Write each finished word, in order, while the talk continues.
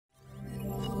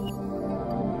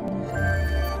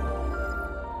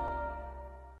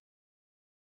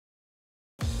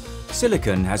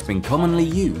Silicone has been commonly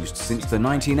used since the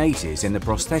 1980s in the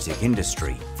prosthetic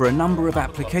industry for a number of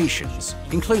applications,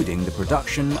 including the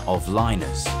production of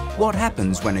liners. What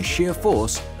happens when a shear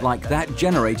force, like that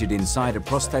generated inside a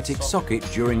prosthetic socket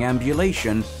during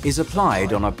ambulation, is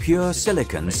applied on a pure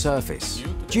silicone surface?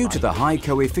 Due to the high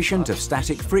coefficient of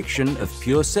static friction of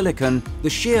pure silicone, the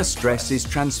shear stress is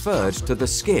transferred to the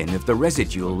skin of the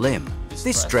residual limb.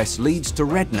 This stress leads to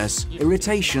redness,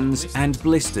 irritations and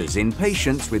blisters in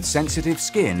patients with sensitive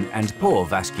skin and poor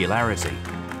vascularity.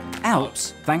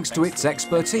 Alps, thanks to its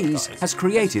expertise, has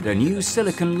created a new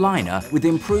silicone liner with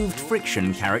improved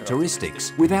friction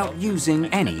characteristics without using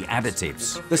any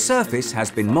additives. The surface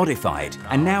has been modified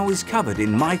and now is covered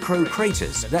in micro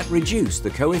craters that reduce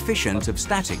the coefficient of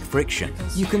static friction.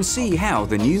 You can see how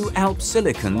the new Alps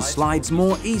silicone slides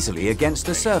more easily against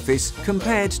the surface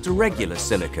compared to regular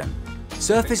silicone.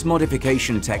 Surface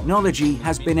modification technology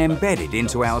has been embedded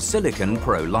into our Silicone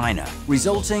Pro liner,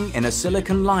 resulting in a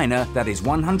silicone liner that is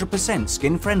 100%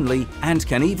 skin-friendly and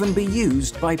can even be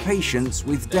used by patients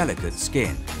with delicate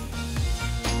skin.